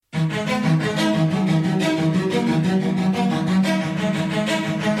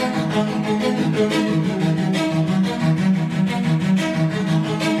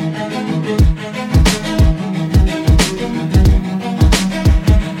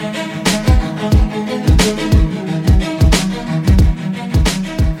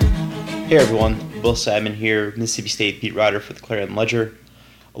Hey everyone, Will Salmon here, Mississippi State beat writer for the Clarion Ledger,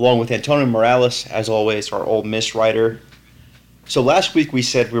 along with Antonio Morales, as always, our Ole Miss writer. So last week we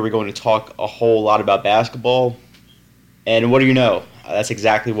said we were going to talk a whole lot about basketball, and what do you know? That's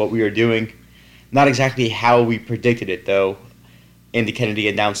exactly what we are doing. Not exactly how we predicted it, though. Andy Kennedy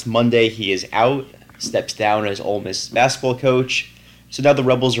announced Monday he is out, steps down as Ole Miss basketball coach. So now the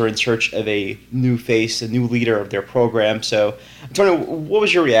Rebels are in search of a new face, a new leader of their program. So, Antonio, what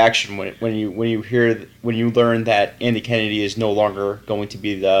was your reaction when you learned that Andy Kennedy is no longer going to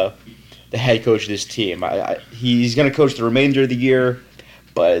be the head coach of this team? He's going to coach the remainder of the year,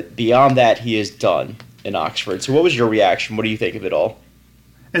 but beyond that, he is done in Oxford. So, what was your reaction? What do you think of it all?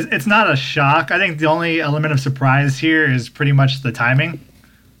 It's not a shock. I think the only element of surprise here is pretty much the timing.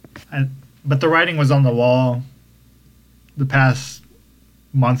 But the writing was on the wall the past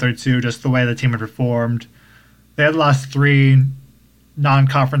month or two, just the way the team had performed. They had lost 3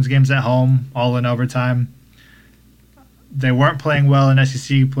 non-conference games at home, all in overtime. They weren't playing well in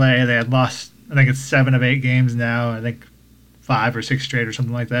SEC play. They had lost, I think it's 7 of 8 games now. I think 5 or 6 straight or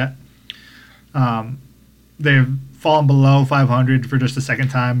something like that. They've fallen below 500 for just the second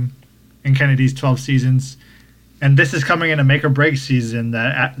time in Kennedy's 12 seasons. And this is coming in a make-or-break season,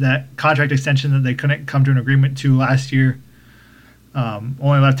 that contract extension that they couldn't come to an agreement to last year.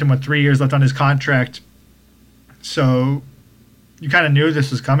 Only left him with 3 years left on his contract. So you kind of knew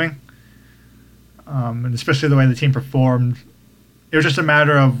this was coming. And especially the way the team performed. It was just a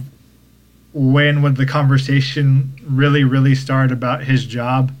matter of when would the conversation really, really start about his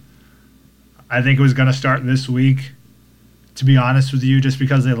job. I think it was going to start this week, to be honest with you, just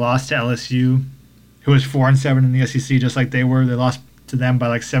because they lost to LSU, who was 4-7 in the SEC, just like they were. They lost to them by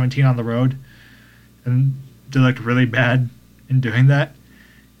like 17 on the road. And they looked really bad in doing that.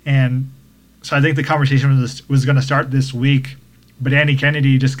 And so I think the conversation was going to start this week, but Andy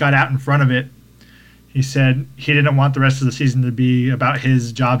Kennedy just got out in front of it. He said he didn't want the rest of the season to be about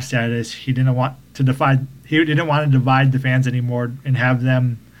his job status. He didn't want to divide the fans anymore and have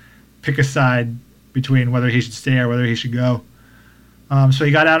them pick a side between whether he should stay or whether he should go. So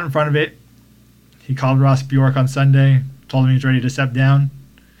he got out in front of it. He called Ross Bjork on Sunday, told him he was ready to step down.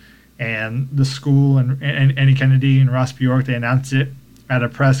 And the school and Andy Kennedy and Ross Bjork, they announced it at a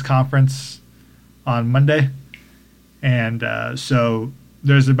press conference on Monday. And so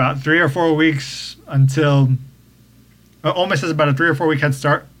there's about 3 or 4 weeks until Ole Miss has about a 3 or 4 week head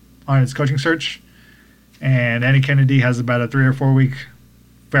start on its coaching search. And Andy Kennedy has about a 3 or 4 week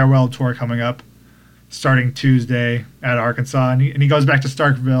farewell tour coming up starting Tuesday at Arkansas. And he goes back to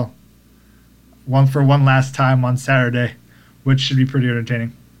Starkville for one last time on Saturday, which should be pretty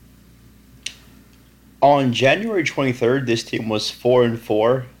entertaining. On January 23rd, this team was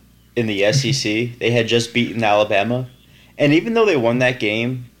 4-4 in the SEC. They had just beaten Alabama. And even though they won that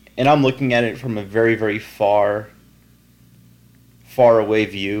game, and I'm looking at it from a very, very far away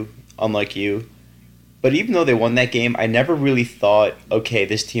view, unlike you, but even though they won that game, I never really thought, okay,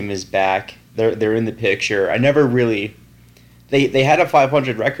 this team is back. They're in the picture. I never really... They had a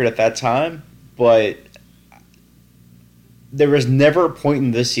 500 record at that time, but there was never a point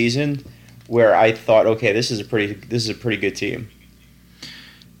in this season where I thought, okay, this is a pretty good team.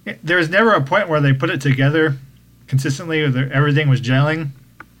 There was never a point where they put it together consistently, or everything was gelling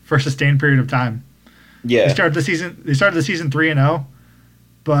for a sustained period of time. Yeah, They started the season 3-0,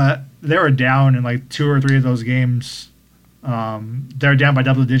 but they were down in like 2 or 3 of those games. They were down by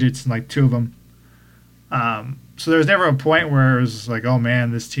double digits in like 2 of them. So there was never a point where it was like, oh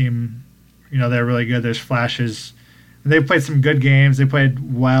man, this team, they're really good. There's flashes. And they played some good games. They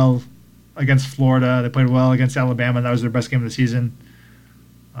played well against Florida. They played well against Alabama. That was their best game of the season.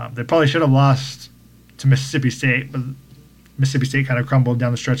 They probably should have lost to Mississippi State, but Mississippi State kind of crumbled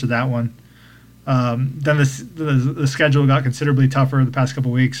down the stretch of that one. Then the schedule got considerably tougher the past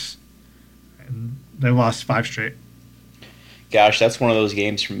couple weeks, and they lost 5 straight. Gosh, that's one of those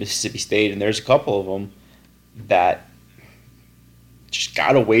games from Mississippi State, and there's a couple of them that just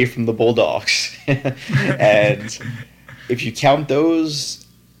got away from the Bulldogs. And if you count those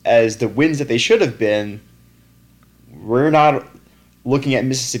as the wins that they should have been, we're not looking at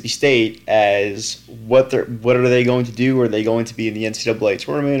Mississippi State as what are they going to do? Are they going to be in the NCAA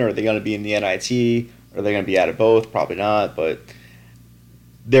tournament? Or are they going to be in the NIT? Are they going to be out of both? Probably not, but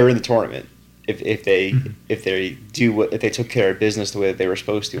they're in the tournament if they took care of business the way that they were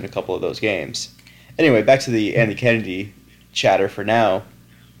supposed to in a couple of those games. Anyway, back to the Andy Kennedy chatter for now.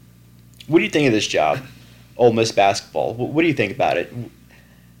 What do you think of this job, Ole Miss basketball? What do you think about it?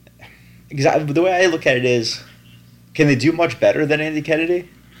 Exactly. The way I look at it is, can they do much better than Andy Kennedy?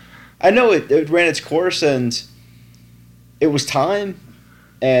 I know it ran its course and it was time,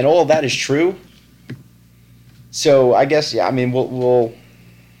 and all of that is true. So I guess yeah. I mean, we'll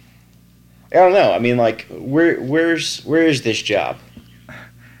I don't know. I mean, like, where is this job?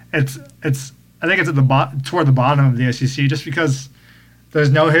 It's I think it's at toward the bottom of the SEC, just because there's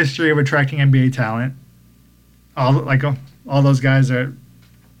no history of attracting NBA talent. All those guys are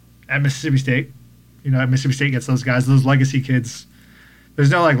at Mississippi State. Mississippi State gets those guys, those legacy kids.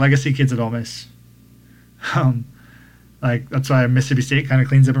 There's no legacy kids at Ole Miss. That's why Mississippi State kind of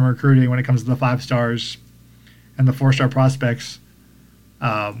cleans up in recruiting when it comes to the 5 stars and the 4-star prospects.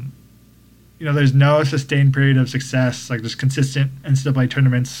 There's no sustained period of success, just consistent NCAA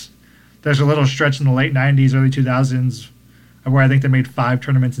tournaments. There's a little stretch in the late 90s, early 2000s, where I think they made 5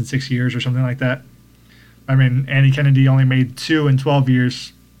 tournaments in 6 years or something like that. I mean, Andy Kennedy only made 2 in 12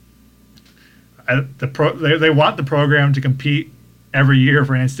 years. They want the program to compete every year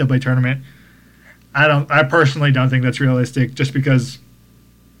for an NCAA tournament. I personally don't think that's realistic, just because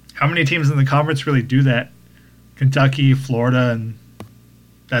how many teams in the conference really do that? Kentucky, Florida, and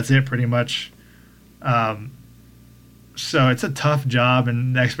that's it pretty much. So it's a tough job,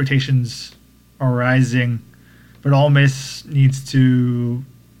 and the expectations are rising. But Ole Miss needs to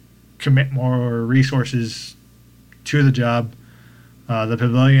commit more resources to the job. The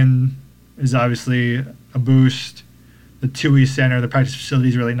pavilion is obviously a boost. The TUI Center, the practice facility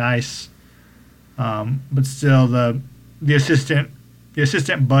is really nice. But still, the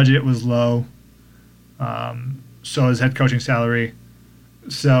assistant budget was low. So is head coaching salary.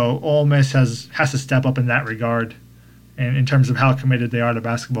 So Ole Miss has to step up in that regard, and in terms of how committed they are to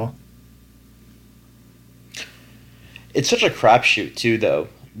basketball. It's such a crapshoot too, though.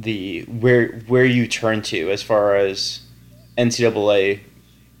 The where you turn to as far as NCAA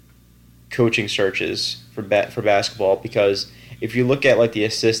coaching searches for basketball, because if you look at the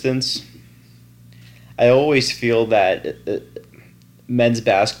assistants, I always feel that men's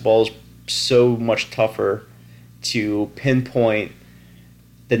basketball is so much tougher to pinpoint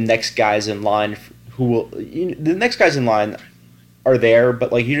the next guys in line the next guys in line are there,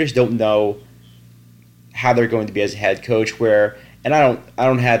 but you just don't know how they're going to be as a head coach. And I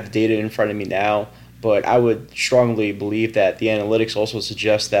don't have the data in front of me now, but I would strongly believe that the analytics also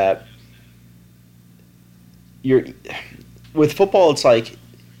suggest that with football, it's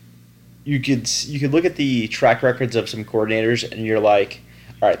you could look at the track records of some coordinators and you're like,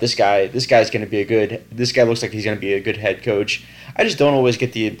 all right, this guy looks like he's going to be a good head coach. I just don't always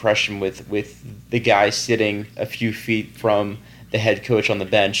get the impression with the guy sitting a few feet from the head coach on the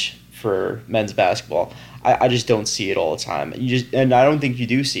bench for men's basketball. I just don't see it all the time. And I don't think you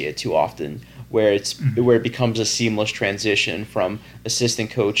do see it too often, where it becomes a seamless transition from assistant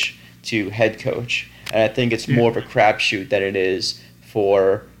coach to head coach. And I think it's more of a crapshoot than it is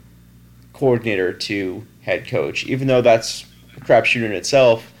for coordinator to head coach, even though that's a crapshoot in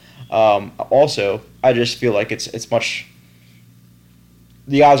itself. Also, I just feel like it's much.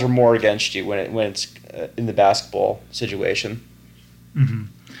 The odds are more against you when it's in the basketball situation. Mm-hmm.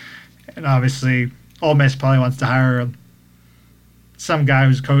 And obviously, Ole Miss probably wants to hire some guy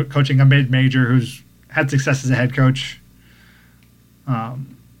who's coaching a mid-major who's had success as a head coach.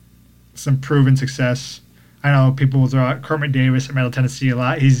 Some proven success. I know people will throw out Kermit Davis at Middle Tennessee a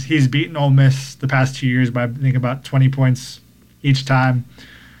lot. He's beaten Ole Miss the past 2 years by I think about 20 points each time.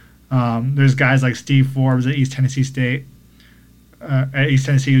 There's guys like Steve Forbes at East Tennessee State. At East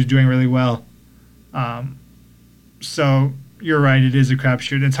Tennessee who's doing really well. So you're right, it is a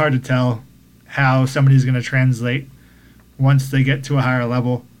crapshoot. It's hard to tell how somebody's going to translate once they get to a higher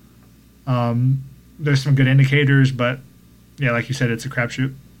level. There's some good indicators, but yeah, like you said, it's a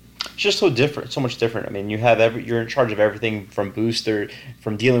crapshoot. It's just so different, so much different. I mean, you're in charge of everything from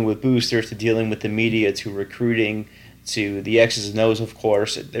dealing with boosters to dealing with the media to recruiting to the X's and O's, of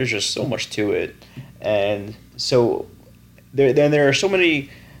course. There's just so much to it, and so there are so many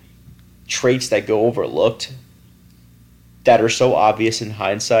traits that go overlooked that are so obvious in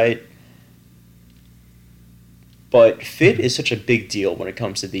hindsight. But fit is such a big deal when it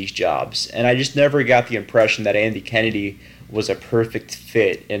comes to these jobs, and I just never got the impression that Andy Kennedy was a perfect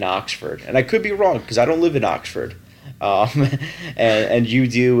fit in Oxford. And I could be wrong because I don't live in Oxford, and you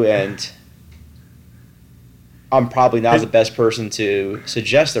do, and I'm probably not the best person to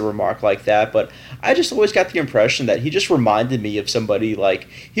suggest a remark like that, but I just always got the impression that he just reminded me of somebody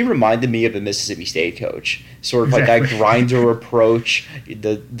he reminded me of a Mississippi State coach, sort of exactly. Like that grinder approach,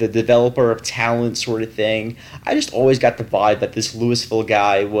 the developer of talent sort of thing. I just always got the vibe that this Louisville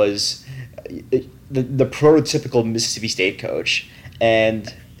guy was the prototypical Mississippi State coach,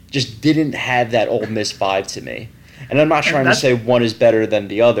 and just didn't have that Ole Miss vibe to me. And I'm not trying to say one is better than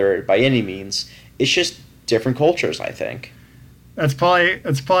the other by any means. It's just different cultures, I think. that's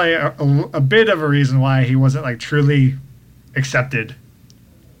probably a bit of a reason why he wasn't like truly accepted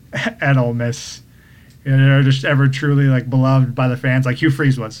at Ole Miss. You know, they're just ever truly like beloved by the fans, like Hugh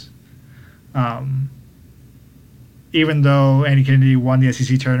Freeze was. Um, Even though Andy Kennedy won the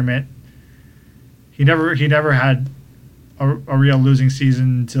SEC tournament, he never had a real losing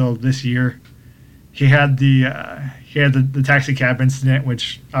season until this year. He had the taxi cab incident,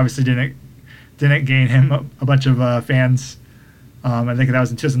 which obviously didn't gain him a bunch of fans. I think that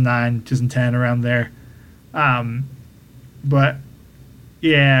was in 2009, 2010, around there. Um, but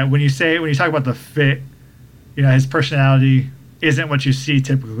yeah, when you talk about the fit, you know, his personality isn't what you see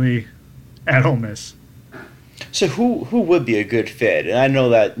typically at Ole Miss. So who would be a good fit? And I know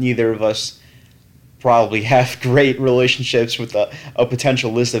that neither of us probably have great relationships with a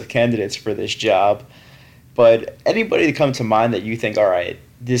potential list of candidates for this job. But anybody that comes to mind that you think, all right,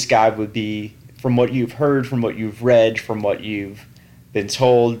 this guy would be, from what you've heard, from what you've read, from what you've been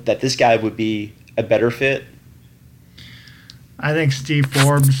told, that this guy would be a better fit? I think Steve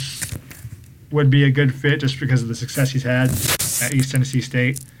Forbes would be a good fit just because of the success he's had at East Tennessee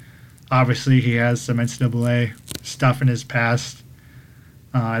State. Obviously, he has some NCAA stuff in his past.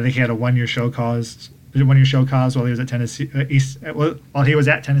 I think he had a one-year show cause while he was at Tennessee while he was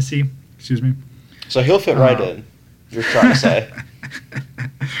at Tennessee. Excuse me. So he'll fit right in. You're trying to say.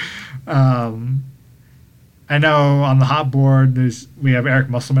 I know on the hot board we have Eric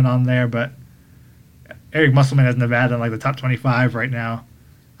Musselman on there, but Eric Musselman has Nevada in like the top 25 right now.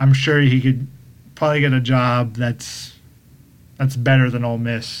 I'm sure he could probably get a job that's better than Ole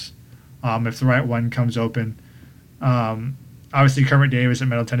Miss if the right one comes open. Obviously, Kermit Davis at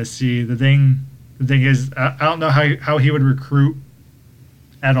Middle Tennessee. The thing is, I don't know how he would recruit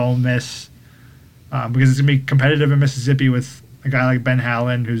at Ole Miss because it's gonna be competitive in Mississippi with a guy like Ben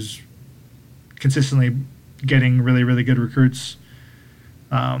Howland, who's consistently getting really, really good recruits.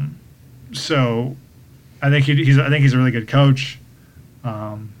 So I think he's a really good coach.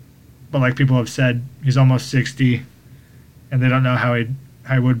 But like people have said, he's almost 60, and they don't know how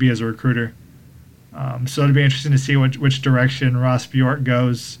he would be as a recruiter. So it'd be interesting to see which direction Ross Bjork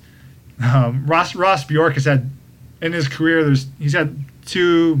goes. Ross Bjork has had in his career. He's had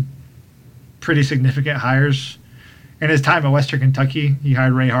two pretty significant hires. In his time at Western Kentucky, he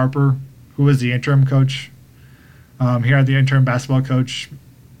hired Ray Harper, who was the interim coach. He hired the interim basketball coach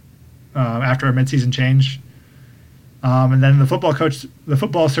after a midseason change. And then the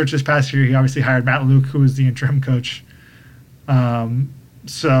football search this past year, he obviously hired Matt Luke, who was the interim coach.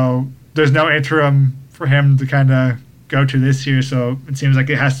 So there's no interim for him to kind of go to this year. So it seems like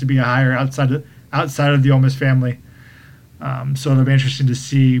it has to be a hire outside of the Ole Miss family. So it'll be interesting to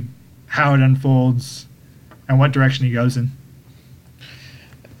see how it unfolds and what direction he goes in.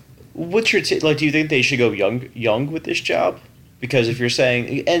 What's your do you think they should go young with this job? Because if you're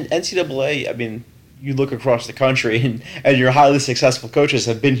saying and NCAA, I mean, you look across the country and your highly successful coaches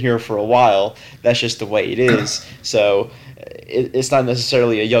have been here for a while. That's just the way it is. So it's not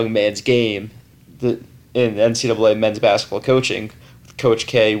necessarily a young man's game in NCAA men's basketball coaching. Coach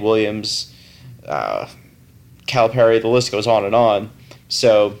K, Williams, Calipari, the list goes on and on.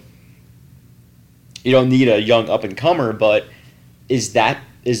 So you don't need a young up-and-comer, but is that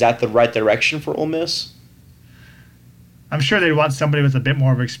the right direction for Ole Miss? I'm sure they want somebody with a bit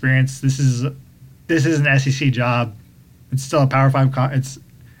more of experience. This is an SEC job. It's still a Power 5 it's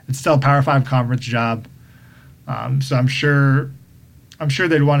still a Power 5 conference job. So I'm sure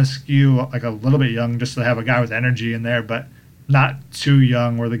they'd want to skew like a little bit young just to have a guy with energy in there, but not too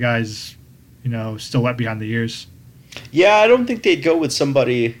young where the guy's, still wet behind the ears. Yeah, I don't think they'd go with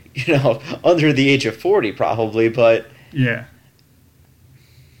somebody, under the age of 40 probably, but yeah.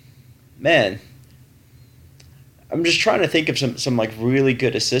 Man, I'm just trying to think of some like really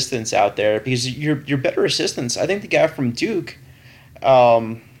good assistants out there because your better assistants. I think the guy from Duke,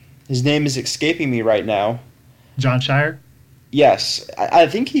 his name is escaping me right now. John Shire? Yes, I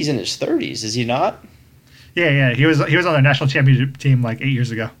think he's in his 30s. Is he not? Yeah. He was on their national championship team like 8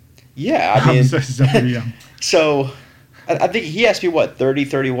 years ago. Yeah, I mean, so he's definitely young. So I think he has to be, 30,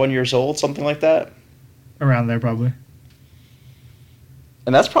 31 years old, something like that? Around there, probably.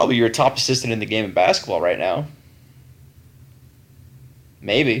 And that's probably your top assistant in the game of basketball right now.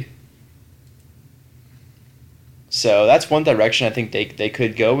 Maybe. So that's one direction I think they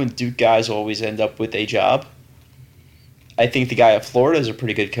could go, and Duke guys always end up with a job. I think the guy at Florida is a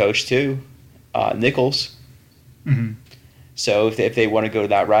pretty good coach, too, Nichols. Mm-hmm. So if they want to go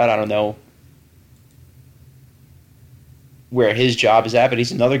that route, I don't know where his job is at, but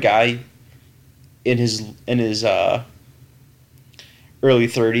he's another guy in his early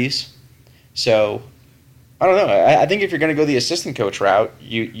 30s. So I don't know. I think if you're going to go the assistant coach route,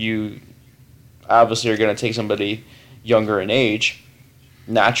 you obviously are going to take somebody younger in age,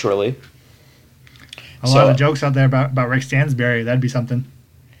 naturally. A lot of jokes out there about Rick Stansberry. That'd be something.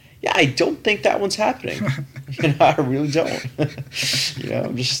 Yeah, I don't think that one's happening. I really don't.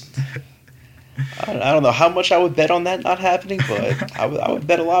 I'm just. I don't know how much I would bet on that not happening, but I would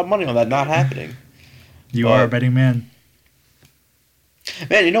bet a lot of money on that not happening. You are a betting man.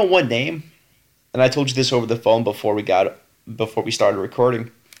 Man, one name, and I told you this over the phone before we started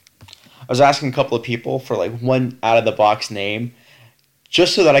recording. I was asking a couple of people for like one out of the box name,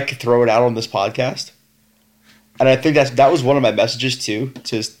 just so that I could throw it out on this podcast. And I think that was one of my messages too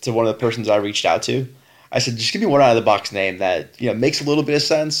to one of the persons I reached out to. I said, just give me one out of the box name that makes a little bit of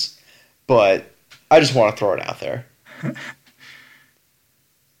sense, but I just want to throw it out there.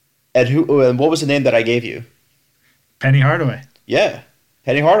 And what was the name that I gave you? Penny Hardaway. Yeah,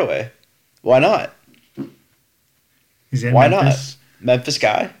 Penny Hardaway. Why not? He's in Why Memphis. not? Memphis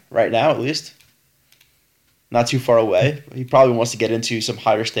guy, right now at least. Not too far away. He probably wants to get into some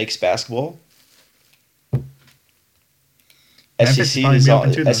higher stakes basketball. SEC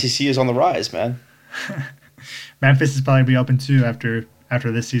is on the rise, man. Memphis is probably be open too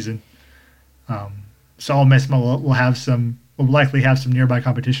after this season. So Ole Miss will likely have some nearby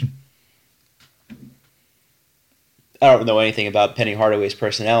competition. I don't know anything about Penny Hardaway's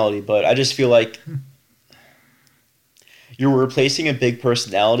personality, but I just feel like you're replacing a big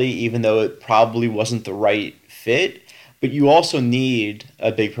personality, even though it probably wasn't the right fit. But you also need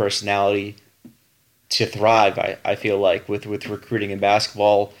a big personality to thrive, I feel like, with recruiting in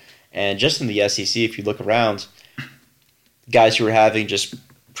basketball and just in the SEC. If you look around, guys who are having just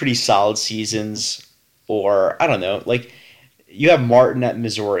pretty solid seasons, or I don't know, like you have Martin at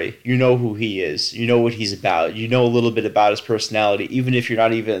Missouri. You know who he is. You know what he's about. You know a little bit about his personality, even if you're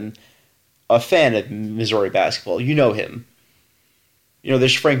not even a fan of Missouri basketball. You know him.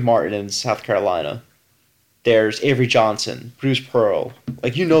 There's Frank Martin in South Carolina. There's Avery Johnson, Bruce Pearl.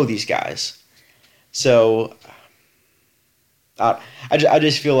 Like, these guys. So, I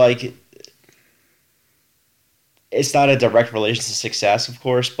just feel like it's not a direct relation to success, of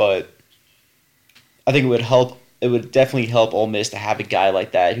course, but I think it would help. It would definitely help Ole Miss to have a guy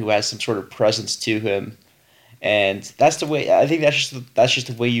like that who has some sort of presence to him, and that's the way. I think that's just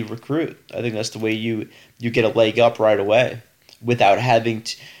the way you recruit. I think that's the way you get a leg up right away, without having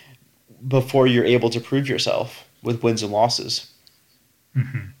to, before you're able to prove yourself with wins and losses.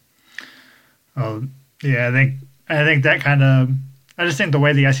 Mm-hmm. Oh yeah, I think that kind of. I just think the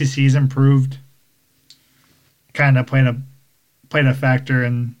way the SEC's improved kind of played a factor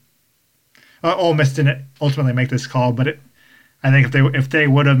in. Ole Miss didn't ultimately make this call, but I think if they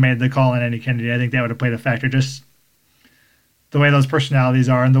would have made the call on Andy Kennedy, I think that would have played a factor. Just the way those personalities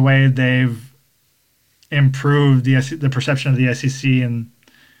are and the way they've improved the perception of the SEC and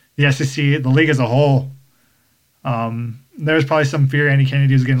the SEC, the league as a whole. There was probably some fear Andy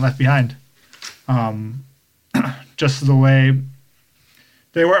Kennedy was getting left behind. Just the way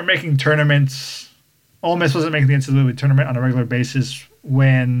they weren't making tournaments. Ole Miss wasn't making the NCAA tournament on a regular basis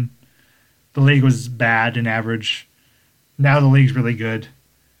when the league was bad and average. Now the league's really good,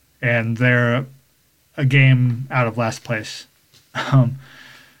 and they're a game out of last place.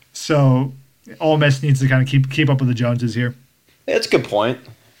 So Ole Miss needs to kind of keep up with the Joneses here. That's a good point.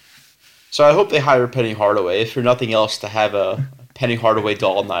 So I hope they hire Penny Hardaway, if for nothing else, to have a Penny Hardaway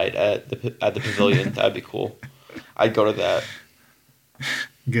doll night at the Pavilion. That'd be cool. I'd go to that.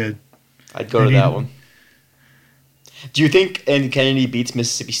 Good. I'd go to that one. Do you think Andy Kennedy beats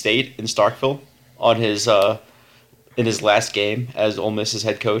Mississippi State in Starkville on his in his last game as Ole Miss's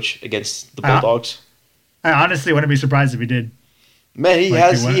head coach against the Bulldogs? I honestly wouldn't be surprised if he did. Man, he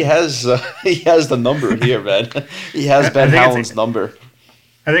has the number here, man. He has Ben Howland's number.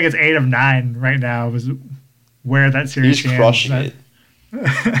 I think it's 8 of 9 right now. Was where that series He's crushing it.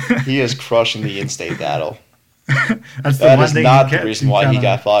 He is crushing the in-state battle. That is not the reason why he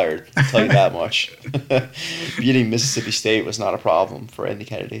got fired. I'll tell you that much. Beating Mississippi State was not a problem for Andy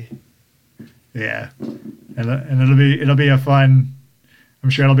Kennedy. Yeah, and it'll be a fun. I'm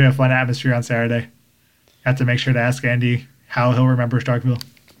sure it'll be a fun atmosphere on Saturday. Have to make sure to ask Andy how he'll remember Starkville.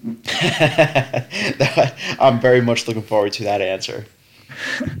 I'm very much looking forward to that answer.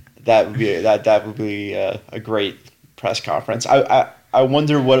 That would be a great press conference. I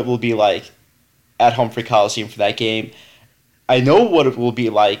wonder what it will be like at Humphrey Coliseum for that game. I know what it will be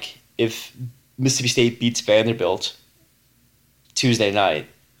like if Mississippi State beats Vanderbilt Wednesday night,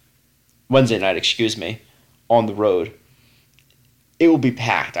 on the road. It will be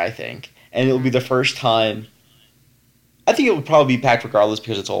packed, I think. And it will be the first time. I think it would probably be packed regardless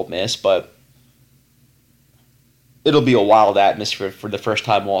because it's Ole Miss, but it'll be a wild atmosphere for the first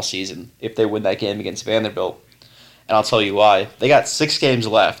time all season if they win that game against Vanderbilt. And I'll tell you why. They got 6 games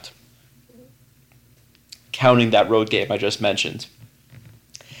left, counting that road game I just mentioned.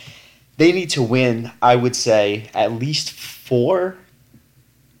 They need to win, I would say, at least 4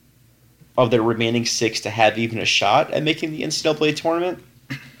 of their remaining 6 to have even a shot at making the NCAA tournament,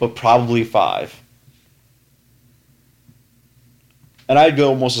 but probably 5. And I'd go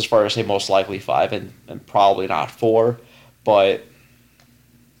almost as far as say most likely 5 and probably not 4, but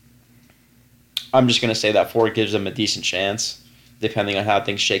I'm just going to say that 4 gives them a decent chance, depending on how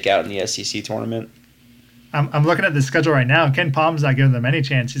things shake out in the SEC tournament. I'm looking at the schedule right now. Ken Palm's not giving them any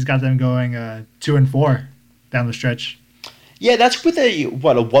chance. He's got them going 2-4 down the stretch. Yeah, that's with a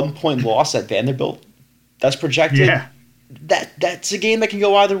 1-point loss at Vanderbilt. That's projected. Yeah. That's a game that can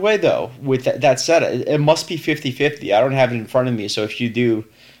go either way, though. With that said, it must be 50-50. I don't have it in front of me, so if you do,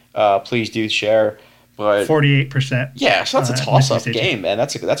 please do share. But 48%. Yeah, so that's a toss-up game, man.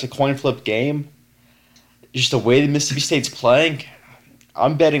 That's a coin flip game. Just the way that Mississippi State's playing, I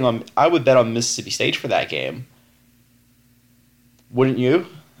would bet on Mississippi State for that game. Wouldn't you?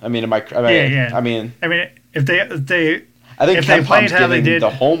 I mean, yeah. I mean, if they I think Ken Palm's giving did the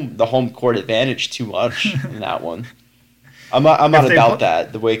home court advantage too much in that one. I'm not about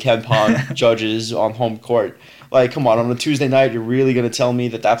that. The way Ken Palm judges on home court, like, come on a Tuesday night, you're really going to tell me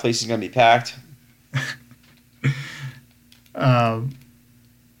that place is going to be packed?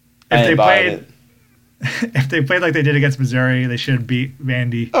 If they played like they did against Missouri, they should beat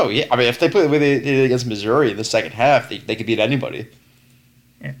Vandy. Oh yeah, I mean, if they play the way they did against Missouri in the second half, they could beat anybody.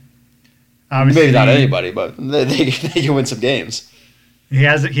 Yeah. Maybe not anybody, but they can win some games. He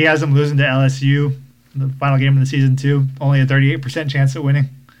has them losing to LSU in the final game of the season too. Only a 38% chance at winning.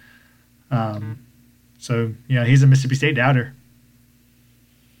 So he's a Mississippi State doubter.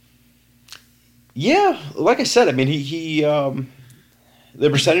 Yeah, like I said, I mean he the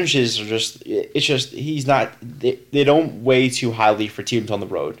percentages are he's not they don't weigh too highly for teams on the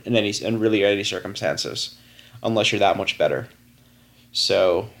road in really any circumstances, unless you're that much better.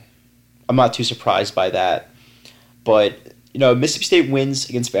 So I'm not too surprised by that. But Mississippi State wins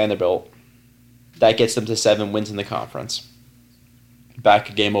against Vanderbilt. That gets them to 7 wins in the conference. Back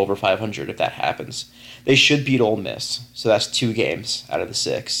a game over 500 if that happens. They should beat Ole Miss, so that's 2 games out of the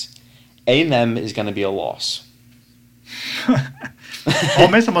 6. A&M is going to be a loss. Ole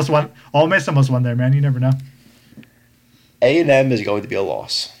Miss almost won there, man. You never know. A&M is going to be a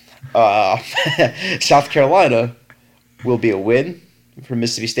loss. South Carolina will be a win for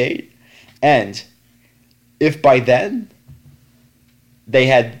Mississippi State. And if by then they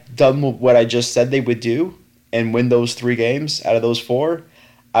had done what I just said they would do and win those 3 games out of those 4,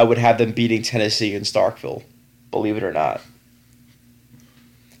 I would have them beating Tennessee in Starkville, believe it or not.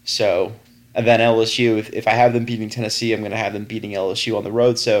 So, and then LSU, if I have them beating Tennessee, I'm going to have them beating LSU on the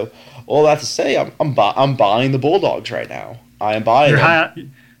road. So, all that to say, I'm buying the Bulldogs right now. I am buying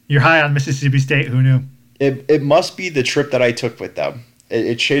them. You're high on Mississippi State. Who knew? It must be the trip that I took with them.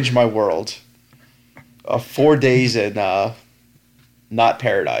 It changed my world. 4 days in not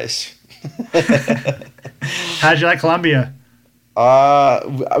paradise. How'd you like Columbia?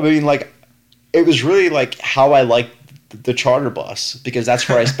 I mean, like, it was really like how I liked the charter bus, because that's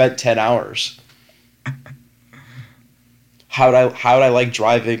where I spent 10 hours. How'd I like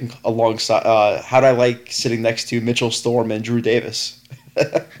driving alongside? How'd I like sitting next to Mitchell Storm and Drew Davis,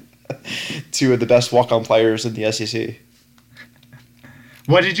 2 of the best walk-on players in the SEC?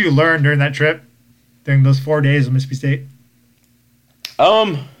 What did you learn during that trip, during those 4 days of Mississippi State?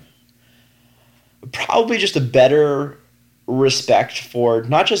 Probably just a better respect for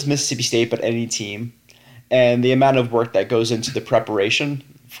not just Mississippi State, but any team, and the amount of work that goes into the preparation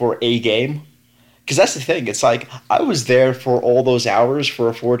for a game. Because that's the thing. It's like, I was there for all those hours for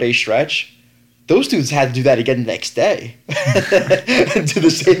a 4-day stretch. Those dudes had to do that again the next day and do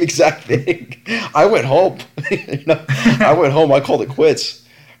the same exact thing. I went home. I called it quits.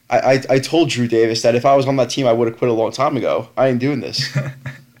 I told Drew Davis that if I was on that team, I would have quit a long time ago. I ain't doing this.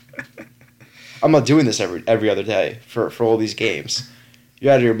 I'm not doing this every other day for all these games.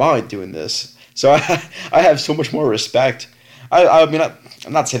 You're out of your mind doing this. So I have so much more respect. I mean,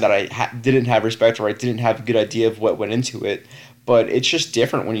 I'm not saying that I didn't have respect or I didn't have a good idea of what went into it, but it's just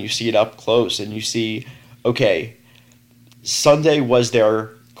different when you see it up close and you see, okay, Sunday was their,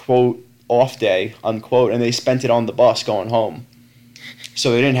 quote, off day, unquote, and they spent it on the bus going home.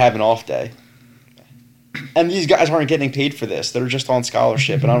 So they didn't have an off day. And these guys aren't getting paid for this. They're just on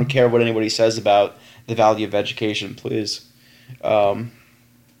scholarship, and I don't care what anybody says about the value of education, please.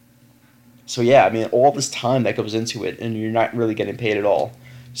 So, yeah, I mean, all this time that goes into it, and you're not really getting paid at all.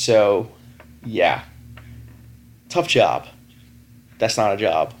 So, yeah. tough job. That's not a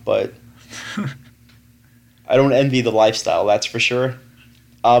job, but I don't envy the lifestyle, that's for sure.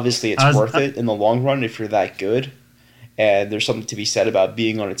 Obviously, it's worth it in the long run if you're that good. And there's something to be said about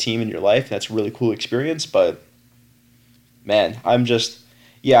being on a team in your life. That's a really cool experience. But, man, I'm just...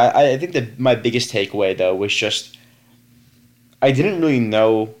 Yeah, I think that my biggest takeaway, though, was just... I didn't really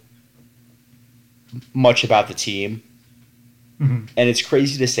know much about the team. Mm-hmm. And it's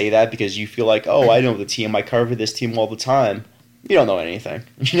crazy to say that because you feel like, oh, I know the team. I cover this team all the time. You don't know anything.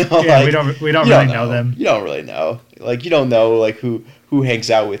 You know, yeah, like, we don't really know them. You don't really know. Like, you don't know like who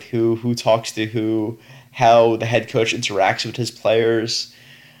hangs out with who talks to who, how the head coach interacts with his players.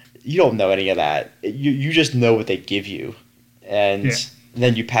 You don't know any of that. You just know what they give you, and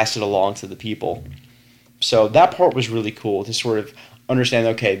then you pass it along to the people. So that part was really cool to sort of understand.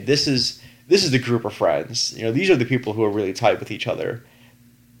 Okay, this is the group of friends. You know, these are the people who are really tight with each other.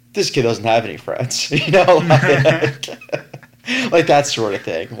 This kid doesn't have any friends. You know, like that sort of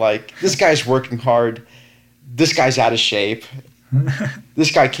thing. Like, this guy's working hard. This guy's out of shape.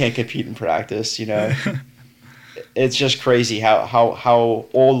 This guy can't compete in practice, you know. It's just crazy how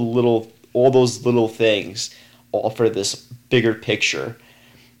all those little things offer this bigger picture.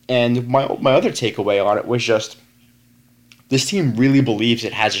 And my other takeaway on it was just this team really believes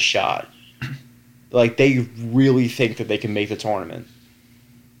it has a shot. Like, they really think that they can make the tournament.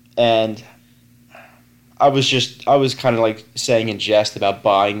 And I was kind of like saying in jest about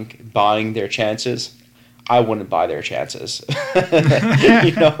buying their chances. I wouldn't buy their chances.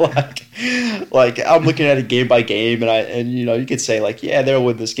 You know, like I'm looking at it game by game, and you know, you could say like, yeah, they'll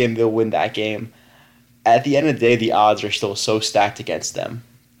win this game, they'll win that game. At the end of the day, the odds are still so stacked against them,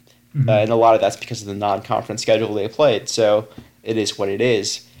 and a lot of that's because of the non-conference schedule they played. So it is what it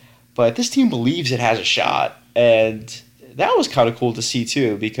is. But this team believes it has a shot, and that was kind of cool to see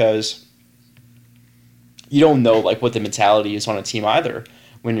too, because you don't know like what the mentality is on a team either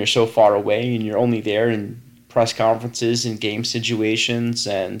when you're so far away and you're only there in press conferences and game situations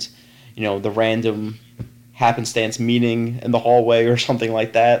and, you know, the random happenstance meeting in the hallway or something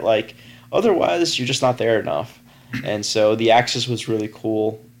like that. Like, otherwise, you're just not there enough. And so the Axis was really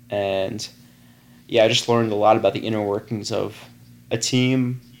cool. And, yeah, I just learned a lot about the inner workings of a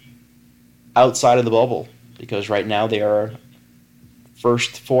team outside of the bubble, because right now they are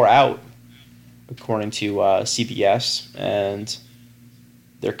first four out, according to CBS, and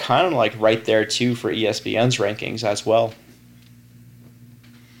they're kind of like right there too for ESPN's rankings as well.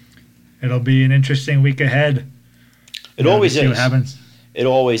 It'll be an interesting week ahead. It always is. See what happens. It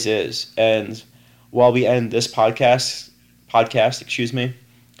always is. And while we end this podcast,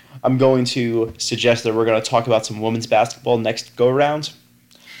 I'm going to suggest that we're going to talk about some women's basketball next go around.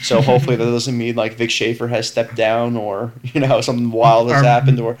 So hopefully that doesn't mean like Vic Schaefer has stepped down, or, you know, something wild has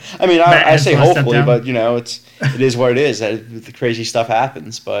happened, or I mean, I say hopefully, but, you know, it is what it is. The crazy stuff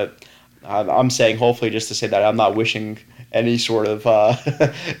happens, but I'm saying hopefully just to say that I'm not wishing any sort of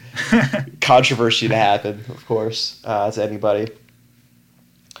controversy to happen, of course, to anybody.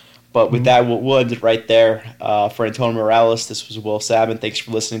 But with that, we'll end it right there. For Antonio Morales, this was Will Salmon. Thanks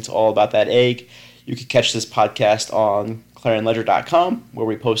for listening to All About That Egg. You can catch this podcast on ClarionLedger.com, where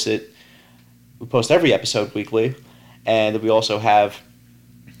we post every episode weekly, and we also have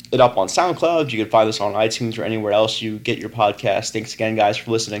it up on SoundCloud. You can find us on iTunes or anywhere else you get your podcast. Thanks again, guys, for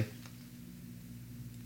listening.